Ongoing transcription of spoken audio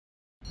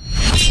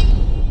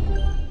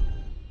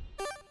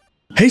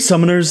Hey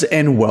summoners,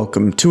 and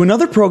welcome to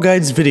another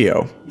ProGuides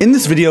video. In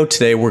this video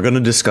today we're going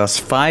to discuss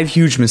 5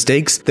 huge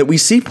mistakes that we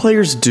see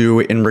players do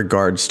in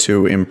regards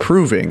to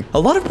improving. A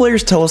lot of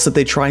players tell us that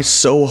they try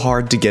so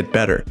hard to get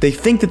better. They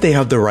think that they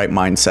have the right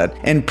mindset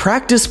and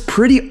practice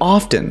pretty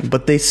often,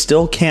 but they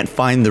still can't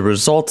find the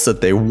results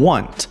that they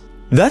want.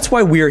 That's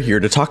why we are here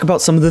to talk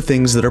about some of the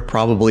things that are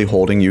probably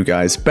holding you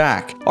guys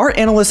back. Our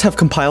analysts have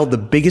compiled the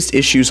biggest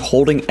issues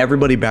holding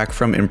everybody back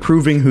from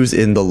improving who's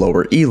in the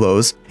lower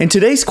elos, and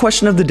today's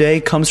question of the day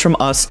comes from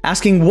us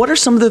asking what are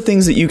some of the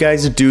things that you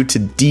guys do to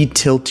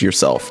de-tilt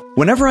yourself.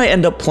 Whenever I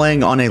end up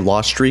playing on a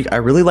loss streak, I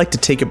really like to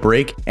take a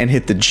break and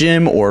hit the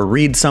gym or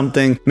read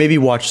something, maybe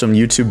watch some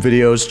YouTube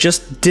videos,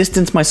 just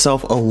distance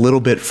myself a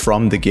little bit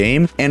from the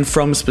game and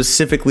from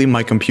specifically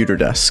my computer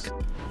desk.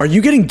 Are you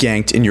getting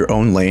ganked in your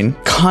own lane?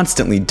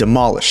 Constantly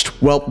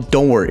demolished? Well,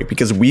 don't worry,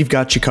 because we've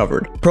got you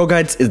covered.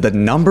 ProGuides is the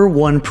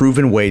 #1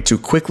 proven way to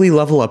quickly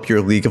level up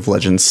your League of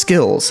Legends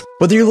skills.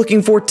 Whether you're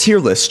looking for tier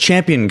lists,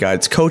 champion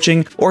guides,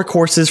 coaching, or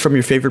courses from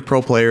your favorite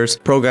pro players,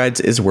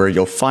 ProGuides is where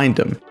you'll find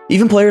them.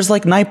 Even players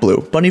like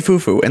Nightblue, Bunny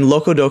Fufu, and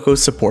Loco Doco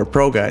support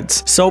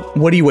ProGuides. So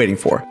what are you waiting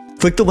for?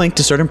 Click the link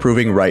to start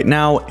improving right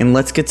now, and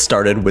let's get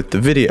started with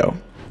the video.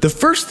 The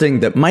first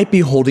thing that might be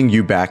holding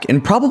you back,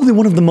 and probably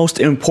one of the most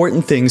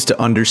important things to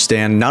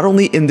understand not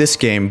only in this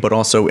game but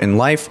also in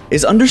life,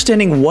 is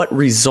understanding what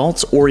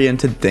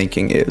results-oriented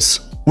thinking is.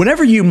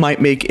 Whenever you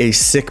might make a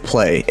sick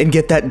play and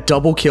get that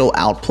double kill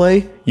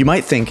outplay, you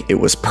might think it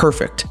was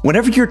perfect.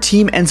 Whenever your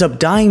team ends up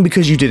dying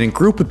because you didn't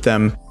group with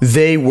them,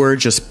 they were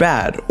just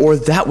bad, or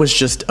that was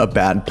just a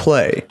bad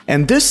play.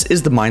 And this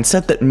is the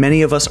mindset that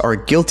many of us are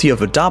guilty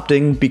of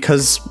adopting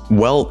because,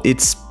 well,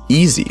 it's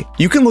easy.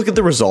 You can look at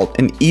the result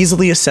and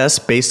easily assess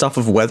based off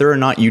of whether or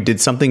not you did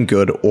something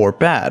good or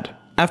bad.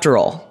 After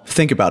all,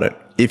 think about it.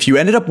 If you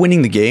ended up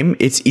winning the game,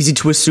 it's easy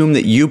to assume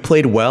that you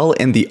played well,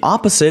 and the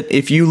opposite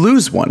if you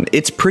lose one.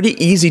 It's pretty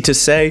easy to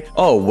say,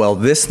 oh, well,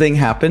 this thing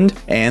happened,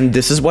 and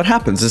this is what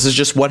happens. This is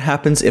just what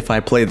happens if I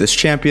play this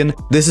champion.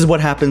 This is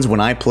what happens when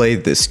I play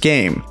this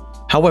game.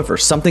 However,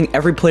 something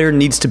every player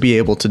needs to be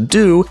able to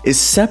do is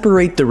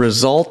separate the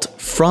result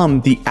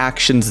from the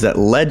actions that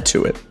led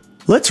to it.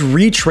 Let's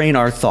retrain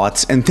our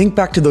thoughts and think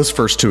back to those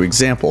first 2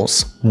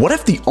 examples. What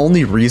if the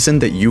only reason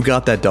that you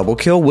got that double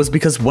kill was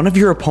because one of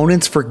your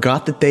opponents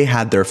forgot that they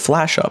had their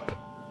flash up?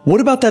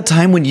 What about that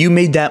time when you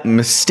made that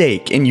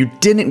mistake and you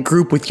didn't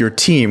group with your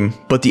team,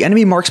 but the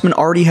enemy marksman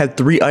already had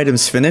 3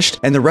 items finished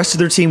and the rest of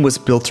their team was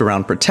built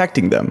around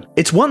protecting them?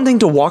 It's one thing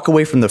to walk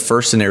away from the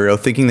first scenario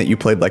thinking that you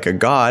played like a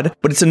god,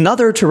 but it's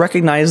another to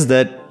recognize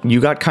that you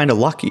got kinda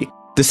lucky.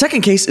 The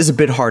second case is a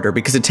bit harder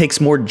because it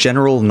takes more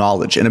general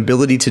knowledge and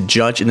ability to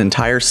judge an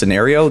entire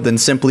scenario than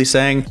simply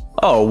saying,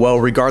 oh, well,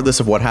 regardless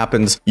of what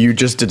happens, you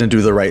just didn't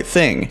do the right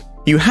thing.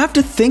 You have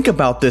to think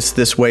about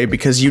this way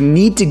because you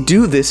need to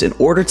do this in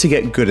order to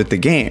get good at the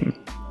game.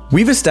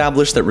 We've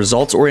established that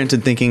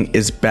results-oriented thinking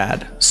is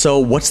bad, so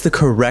what's the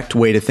correct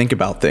way to think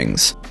about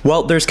things?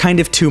 Well, there's kind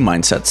of 2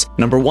 mindsets.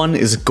 Number 1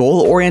 is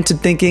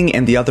goal-oriented thinking,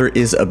 and the other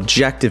is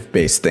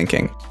objective-based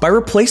thinking. By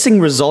replacing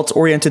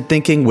results-oriented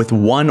thinking with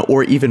one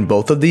or even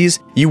both of these,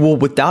 you will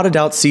without a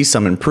doubt see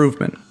some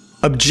improvement.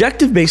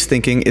 Objective-based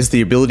thinking is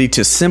the ability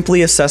to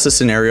simply assess a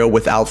scenario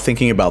without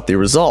thinking about the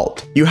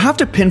result. You have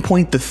to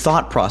pinpoint the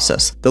thought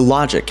process, the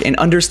logic, and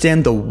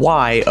understand the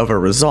why of a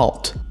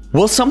result.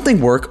 Will something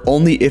work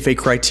only if a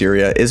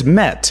criteria is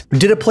met?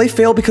 Did a play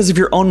fail because of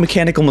your own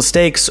mechanical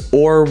mistakes,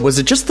 or was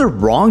it just the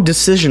wrong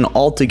decision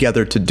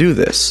altogether to do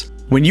this?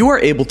 When you are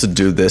able to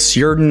do this,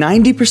 you're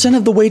 90%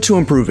 of the way to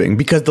improving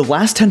because the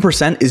last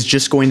 10% is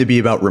just going to be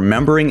about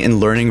remembering and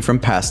learning from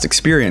past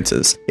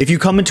experiences. If you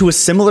come into a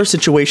similar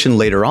situation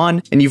later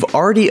on and you've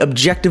already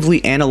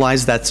objectively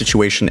analyzed that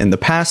situation in the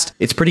past,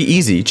 it's pretty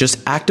easy. Just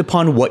act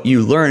upon what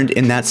you learned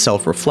in that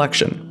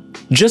self-reflection.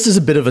 Just as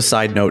a bit of a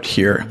side note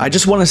here, I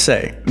just want to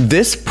say,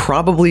 this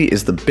probably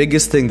is the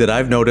biggest thing that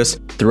I've noticed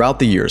throughout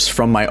the years,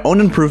 from my own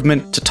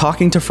improvement to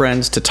talking to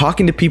friends to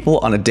talking to people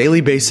on a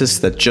daily basis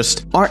that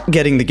just aren't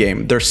getting the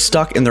game. They're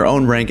stuck in their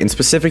own rank and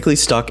specifically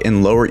stuck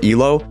in lower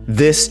elo.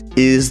 This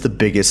is the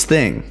biggest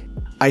thing.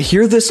 I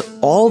hear this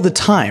all the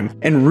time,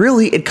 and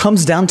really it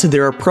comes down to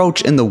their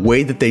approach and the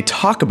way that they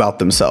talk about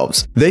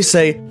themselves. They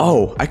say,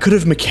 oh, I could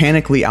have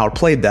mechanically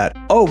outplayed that.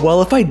 Oh,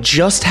 well, if I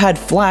just had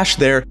flash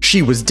there,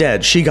 she was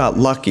dead, she got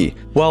lucky.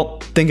 Well,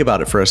 think about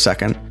it for a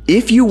second.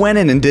 If you went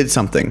in and did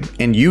something,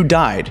 and you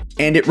died,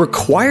 and it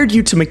required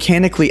you to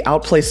mechanically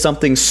outplay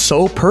something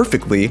so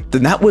perfectly,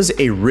 then that was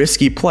a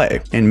risky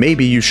play, and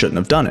maybe you shouldn't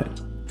have done it.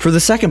 For the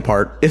second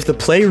part, if the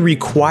play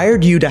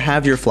required you to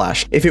have your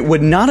flash, if it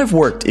would not have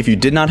worked if you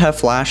did not have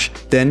flash,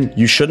 then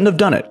you shouldn't have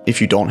done it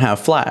if you don't have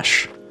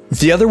flash.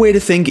 The other way to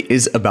think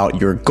is about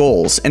your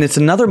goals, and it's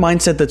another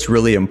mindset that's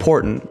really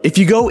important. If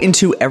you go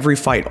into every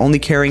fight only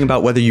caring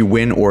about whether you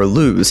win or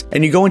lose,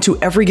 and you go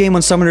into every game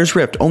on Summoner's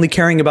Rift only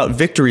caring about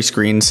victory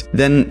screens,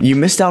 then you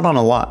missed out on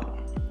a lot.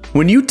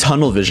 When you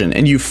tunnel vision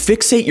and you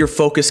fixate your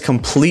focus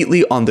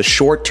completely on the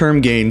short-term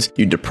gains,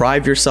 you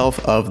deprive yourself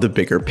of the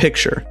bigger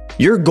picture.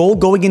 Your goal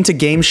going into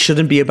games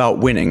shouldn't be about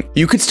winning.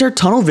 You could start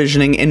tunnel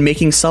visioning and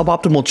making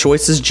suboptimal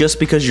choices just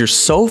because you're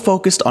so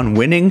focused on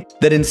winning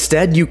that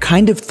instead you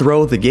kind of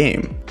throw the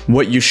game.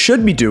 What you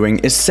should be doing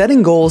is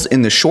setting goals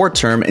in the short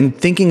term and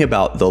thinking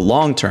about the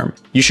long term.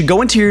 You should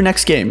go into your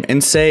next game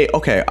and say,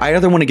 okay, I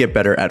either want to get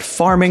better at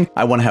farming,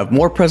 I want to have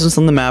more presence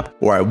on the map,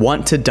 or I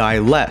want to die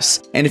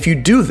less. And if you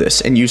do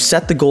this and you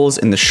set the goals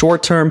in the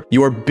short term,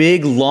 your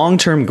big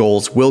long-term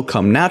goals will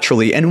come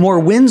naturally and more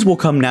wins will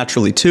come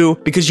naturally too,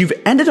 because you've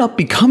ended up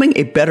becoming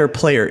a better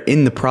player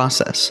in the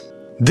process.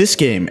 This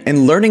game,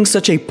 and learning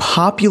such a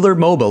popular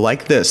MOBA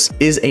like this,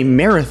 is a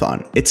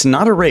marathon. It's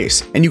not a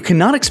race, and you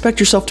cannot expect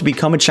yourself to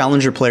become a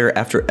challenger player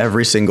after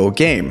every single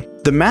game.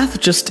 The math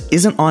just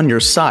isn't on your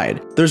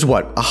side. There's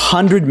what,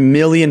 100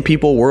 million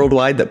people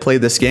worldwide that play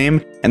this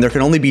game, and there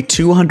can only be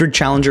 200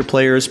 challenger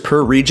players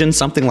per region,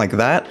 something like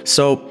that,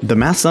 so the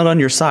math's not on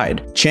your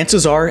side.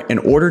 Chances are, in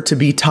order to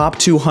be top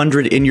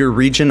 200 in your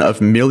region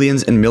of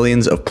millions and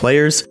millions of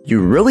players, you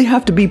really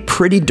have to be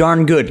pretty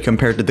darn good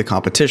compared to the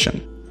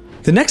competition.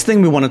 The next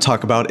thing we want to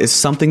talk about is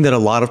something that a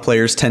lot of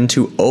players tend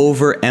to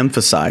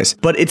overemphasize,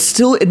 but it's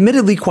still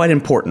admittedly quite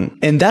important,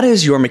 and that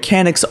is your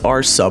mechanics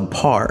are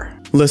subpar.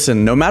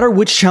 Listen, no matter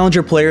which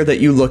challenger player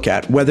that you look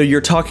at, whether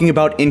you're talking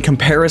about in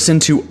comparison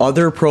to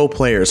other pro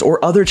players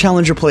or other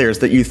challenger players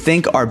that you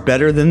think are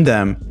better than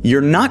them,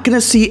 you're not going to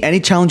see any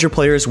challenger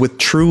players with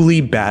truly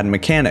bad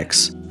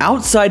mechanics.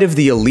 Outside of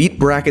the elite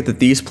bracket that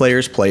these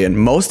players play in,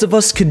 most of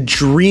us could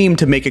dream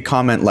to make a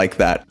comment like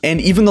that, and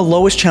even the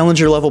lowest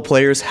challenger level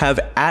players have,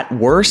 at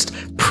worst,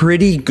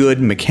 pretty good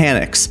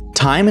mechanics.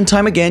 Time and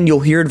time again, you'll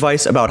hear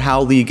advice about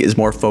how League is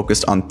more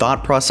focused on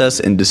thought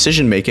process and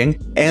decision making,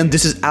 and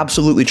this is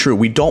absolutely true.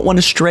 We don't want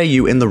to stray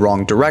you in the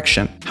wrong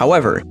direction.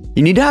 However,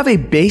 you need to have a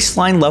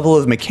baseline level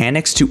of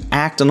mechanics to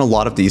act on a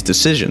lot of these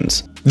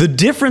decisions. The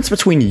difference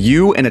between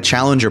you and a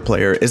challenger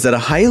player is that a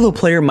high elo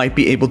player might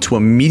be able to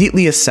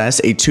immediately assess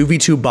a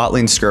 2v2 bot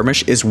lane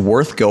skirmish is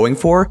worth going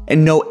for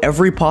and know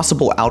every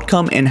possible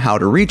outcome and how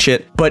to reach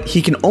it, but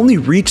he can only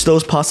reach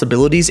those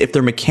possibilities if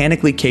they're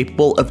mechanically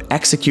capable of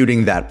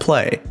executing that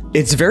play.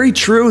 It's very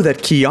true that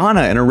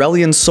Kiana and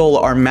Aurelion Sol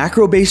are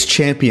macro-based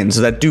champions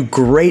that do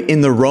great in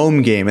the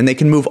roam game and they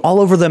can move all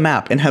over the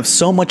map and have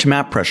so much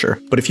map pressure,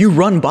 but if you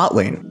run bot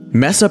lane,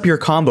 mess up your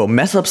combo,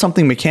 mess up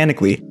something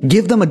mechanically,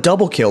 give them a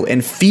double kill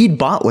and feed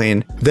bot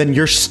lane, then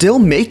you're still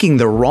making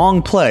the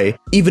wrong play,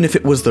 even if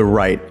it was the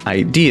right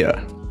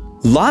idea.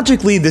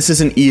 Logically, this is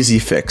an easy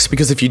fix,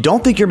 because if you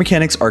don't think your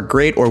mechanics are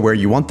great or where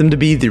you want them to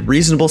be, the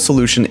reasonable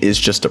solution is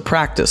just to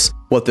practice.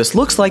 What this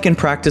looks like in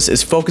practice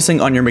is focusing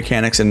on your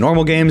mechanics in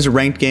normal games,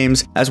 ranked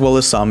games, as well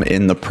as some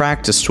in the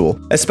practice tool.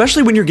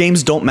 Especially when your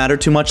games don't matter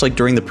too much like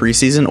during the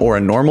preseason or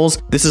in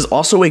normals, this is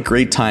also a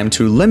great time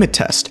to limit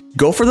test.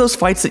 Go for those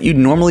fights that you'd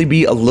normally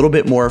be a little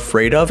bit more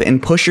afraid of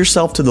and push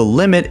yourself to the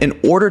limit in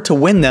order to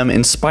win them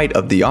in spite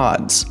of the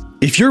odds.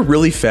 If you're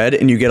really fed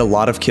and you get a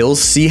lot of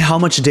kills, see how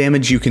much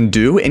damage you can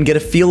do and get a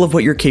feel of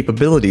what your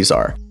capabilities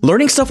are.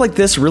 Learning stuff like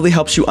this really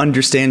helps you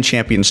understand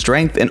champion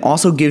strength and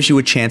also gives you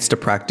a chance to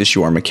practice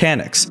your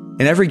mechanics.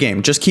 In every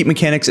game, just keep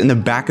mechanics in the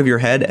back of your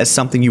head as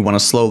something you want to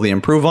slowly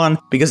improve on,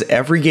 because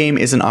every game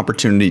is an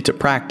opportunity to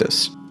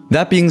practice.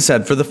 That being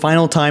said, for the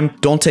final time,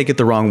 don't take it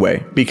the wrong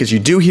way, because you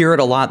do hear it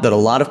a lot that a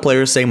lot of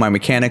players say my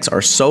mechanics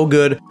are so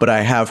good, but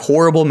I have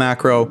horrible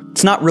macro.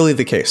 It's not really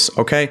the case,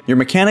 okay? Your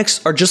mechanics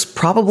are just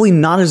probably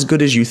not as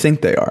good as you think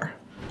they are.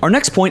 Our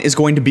next point is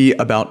going to be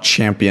about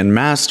champion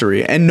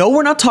mastery, and no,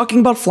 we're not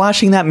talking about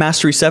flashing that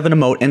Mastery 7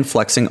 emote and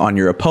flexing on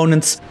your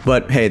opponents,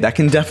 but hey, that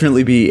can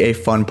definitely be a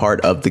fun part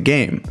of the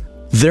game.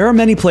 There are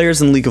many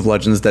players in League of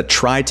Legends that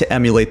try to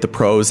emulate the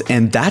pros,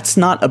 and that's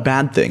not a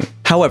bad thing.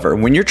 However,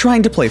 when you're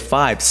trying to play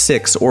 5,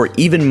 6, or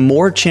even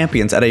more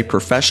champions at a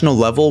professional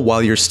level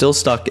while you're still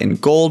stuck in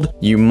gold,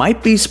 you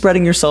might be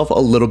spreading yourself a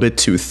little bit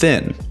too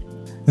thin.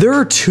 There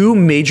are two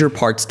major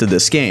parts to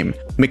this game: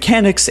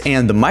 mechanics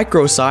and the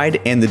micro side,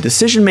 and the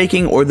decision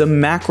making or the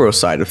macro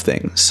side of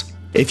things.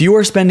 If you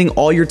are spending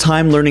all your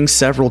time learning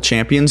several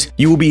champions,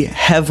 you will be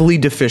heavily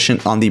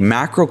deficient on the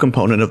macro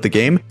component of the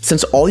game,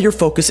 since all your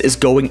focus is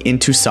going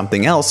into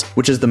something else,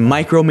 which is the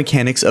micro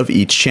mechanics of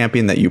each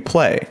champion that you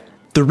play.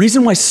 The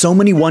reason why so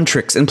many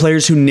one-tricks and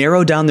players who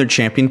narrow down their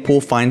champion pool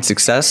find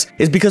success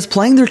is because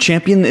playing their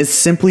champion is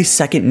simply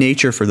second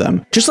nature for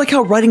them. Just like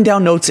how writing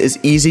down notes is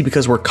easy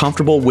because we're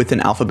comfortable with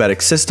an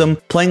alphabetic system,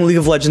 playing League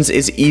of Legends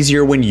is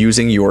easier when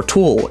using your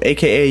tool,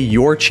 aka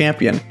your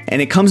champion,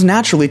 and it comes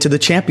naturally to the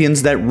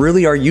champions that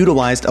really are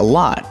utilized a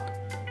lot.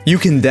 You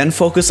can then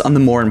focus on the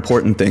more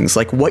important things,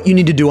 like what you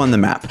need to do on the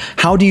map,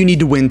 how do you need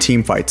to win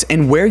team fights,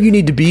 and where you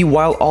need to be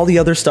while all the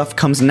other stuff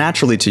comes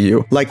naturally to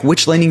you, like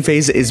which laning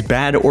phase is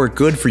bad or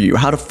good for you,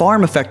 how to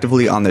farm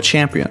effectively on the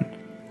champion.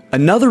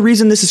 Another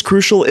reason this is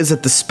crucial is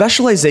that the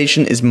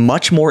specialization is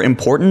much more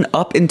important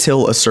up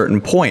until a certain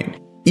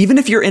point. Even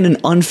if you're in an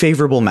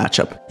unfavorable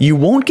matchup, you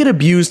won't get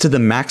abused to the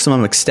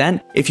maximum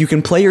extent if you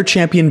can play your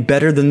champion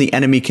better than the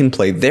enemy can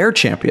play their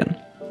champion.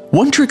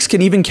 One-tricks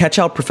can even catch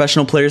out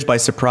professional players by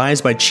surprise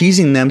by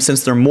cheesing them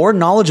since they're more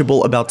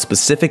knowledgeable about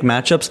specific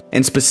matchups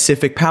and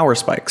specific power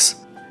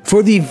spikes.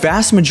 For the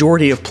vast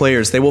majority of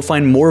players, they will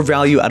find more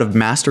value out of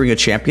mastering a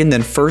champion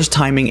than first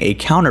timing a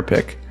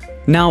counterpick.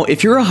 Now,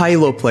 if you're a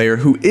high-elo player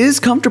who is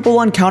comfortable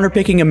on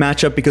counterpicking a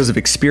matchup because of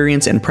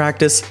experience and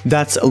practice,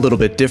 that's a little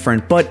bit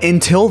different, but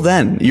until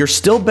then, you're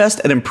still best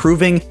at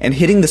improving and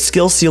hitting the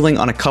skill ceiling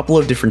on a couple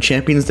of different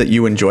champions that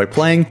you enjoy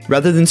playing,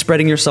 rather than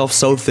spreading yourself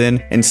so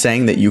thin and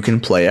saying that you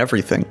can play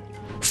everything.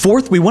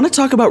 Fourth, we want to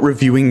talk about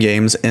reviewing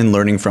games and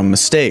learning from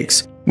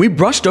mistakes. We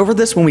brushed over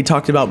this when we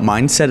talked about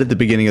mindset at the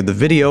beginning of the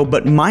video,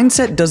 but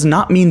mindset does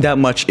not mean that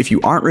much if you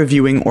aren't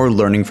reviewing or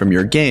learning from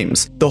your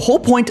games. The whole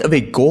point of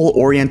a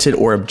goal-oriented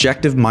or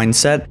objective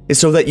mindset is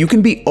so that you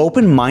can be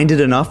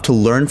open-minded enough to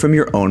learn from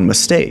your own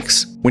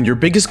mistakes. When your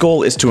biggest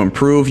goal is to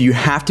improve, you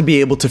have to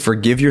be able to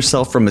forgive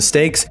yourself from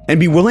mistakes and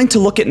be willing to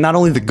look at not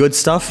only the good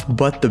stuff,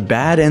 but the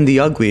bad and the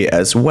ugly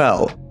as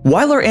well.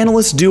 While our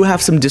analysts do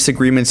have some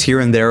disagreements here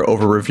and there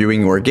over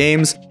reviewing your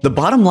games, the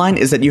bottom line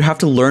is that you have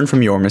to learn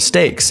from your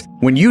mistakes.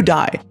 When you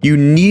die, you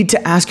need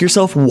to ask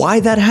yourself why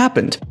that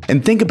happened,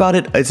 and think about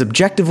it as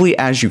objectively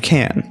as you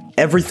can.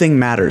 Everything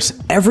matters.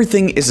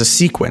 Everything is a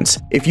sequence.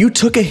 If you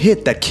took a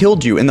hit that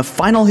killed you and the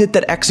final hit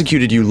that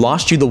executed you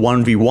lost you the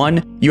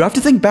 1v1, you have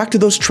to think back to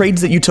those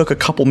trades that you took a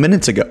couple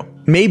minutes ago.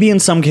 Maybe in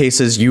some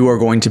cases you are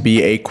going to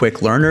be a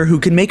quick learner who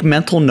can make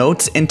mental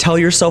notes and tell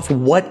yourself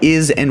what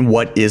is and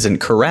what isn't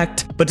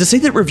correct, but to say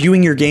that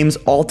reviewing your games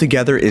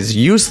altogether is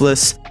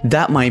useless,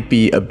 that might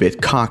be a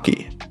bit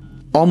cocky.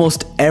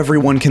 Almost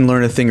everyone can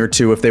learn a thing or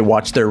two if they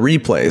watch their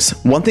replays.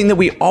 One thing that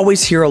we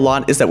always hear a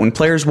lot is that when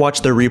players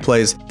watch their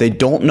replays, they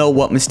don't know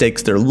what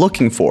mistakes they're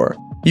looking for.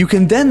 You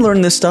can then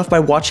learn this stuff by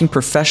watching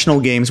professional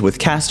games with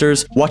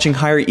casters, watching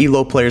higher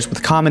elo players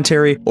with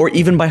commentary, or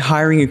even by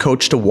hiring a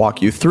coach to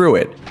walk you through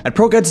it. At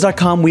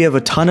ProGuides.com, we have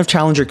a ton of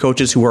challenger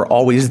coaches who are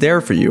always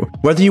there for you.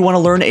 Whether you want to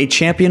learn a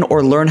champion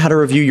or learn how to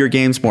review your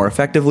games more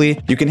effectively,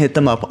 you can hit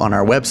them up on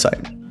our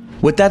website.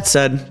 With that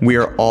said, we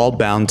are all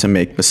bound to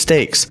make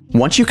mistakes.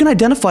 Once you can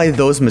identify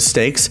those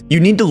mistakes, you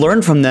need to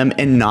learn from them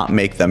and not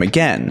make them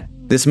again.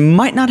 This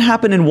might not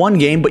happen in one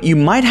game, but you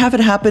might have it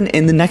happen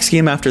in the next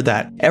game after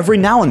that, every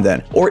now and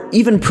then, or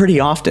even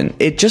pretty often.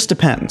 It just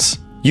depends.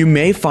 You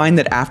may find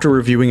that after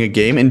reviewing a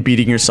game and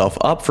beating yourself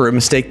up for a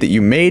mistake that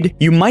you made,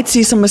 you might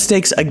see some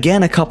mistakes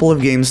again a couple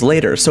of games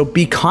later, so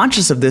be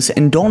conscious of this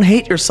and don't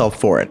hate yourself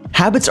for it.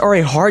 Habits are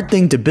a hard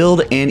thing to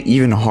build and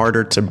even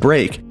harder to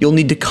break. You'll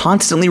need to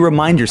constantly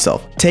remind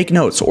yourself, take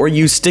notes or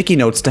use sticky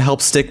notes to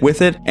help stick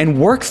with it, and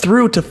work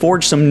through to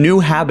forge some new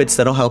habits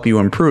that'll help you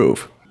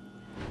improve.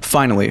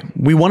 Finally,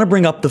 we want to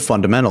bring up the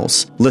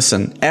fundamentals.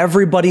 Listen,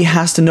 everybody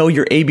has to know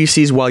your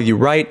ABCs while you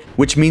write,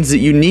 which means that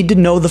you need to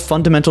know the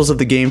fundamentals of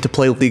the game to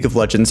play League of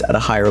Legends at a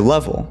higher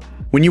level.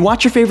 When you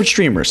watch your favorite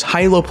streamers,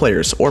 high-elo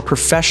players, or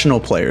professional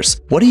players,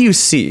 what do you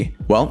see?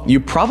 Well, you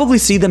probably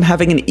see them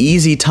having an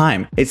easy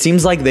time. It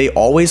seems like they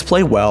always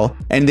play well,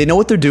 and they know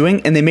what they're doing,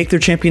 and they make their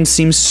champions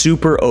seem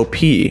super OP.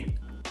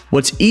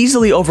 What's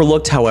easily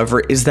overlooked, however,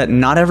 is that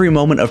not every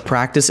moment of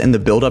practice and the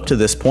build up to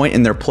this point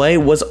in their play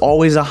was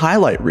always a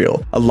highlight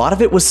reel. A lot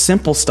of it was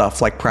simple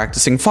stuff like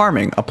practicing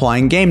farming,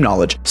 applying game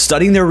knowledge,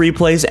 studying their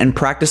replays, and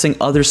practicing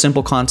other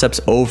simple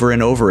concepts over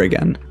and over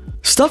again.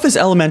 Stuff as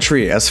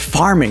elementary as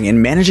farming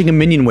and managing a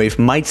minion wave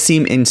might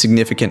seem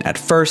insignificant at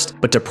first,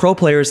 but to pro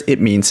players it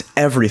means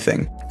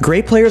everything.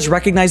 Great players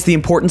recognize the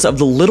importance of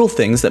the little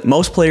things that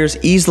most players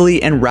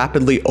easily and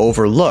rapidly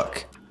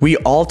overlook. We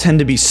all tend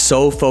to be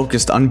so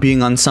focused on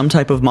being on some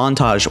type of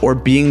montage or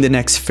being the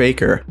next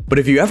Faker, but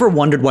have you ever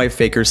wondered why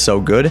Faker's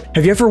so good?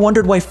 Have you ever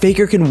wondered why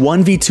Faker can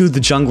 1v2 the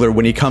jungler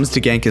when he comes to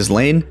gank his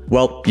lane?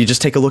 Well, you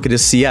just take a look at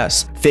his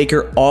CS.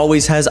 Faker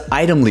always has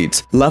item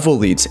leads, level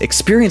leads,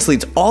 experience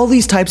leads, all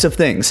these types of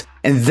things,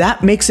 and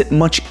that makes it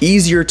much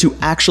easier to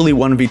actually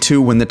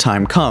 1v2 when the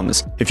time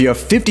comes. If you have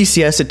 50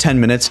 CS at 10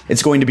 minutes,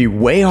 it's going to be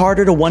way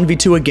harder to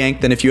 1v2 a gank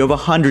than if you have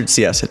 100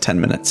 CS at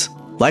 10 minutes.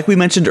 Like we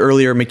mentioned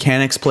earlier,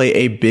 mechanics play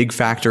a big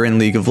factor in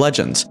League of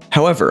Legends.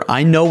 However,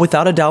 I know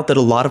without a doubt that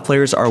a lot of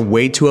players are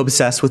way too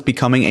obsessed with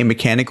becoming a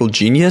mechanical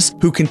genius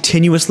who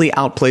continuously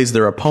outplays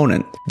their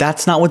opponent.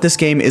 That's not what this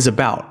game is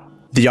about.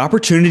 The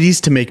opportunities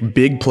to make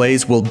big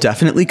plays will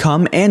definitely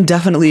come and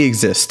definitely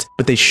exist,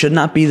 but they should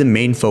not be the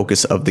main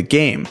focus of the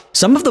game.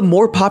 Some of the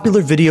more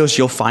popular videos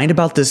you'll find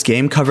about this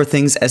game cover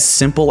things as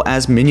simple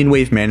as minion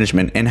wave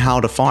management and how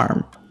to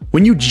farm.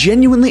 When you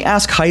genuinely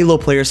ask high-elo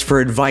players for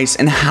advice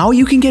and how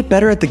you can get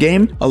better at the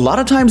game, a lot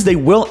of times they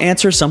will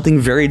answer something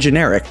very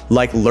generic,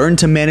 like learn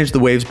to manage the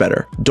waves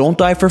better, don't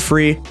die for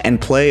free, and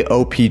play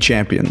OP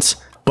champions.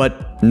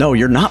 But no,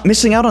 you're not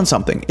missing out on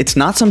something. It's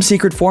not some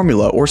secret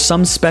formula or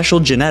some special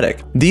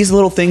genetic. These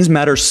little things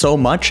matter so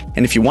much,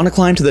 and if you want to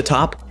climb to the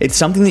top, it's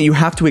something that you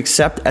have to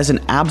accept as an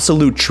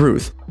absolute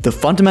truth. The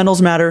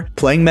fundamentals matter,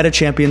 playing meta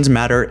champions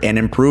matter, and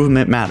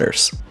improvement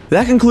matters.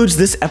 That concludes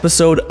this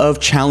episode of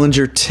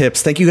Challenger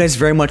Tips. Thank you guys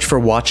very much for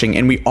watching,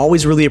 and we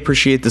always really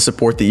appreciate the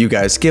support that you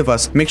guys give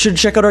us. Make sure to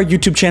check out our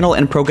YouTube channel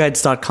and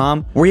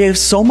ProGuides.com, where we have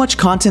so much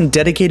content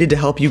dedicated to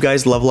help you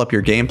guys level up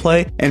your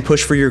gameplay and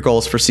push for your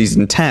goals for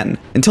Season 10.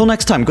 Until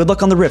next time, good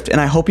luck on the Rift, and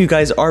I hope you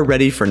guys are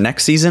ready for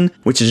next season,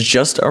 which is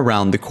just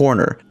around the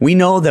corner. We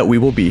know that we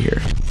will be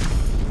here.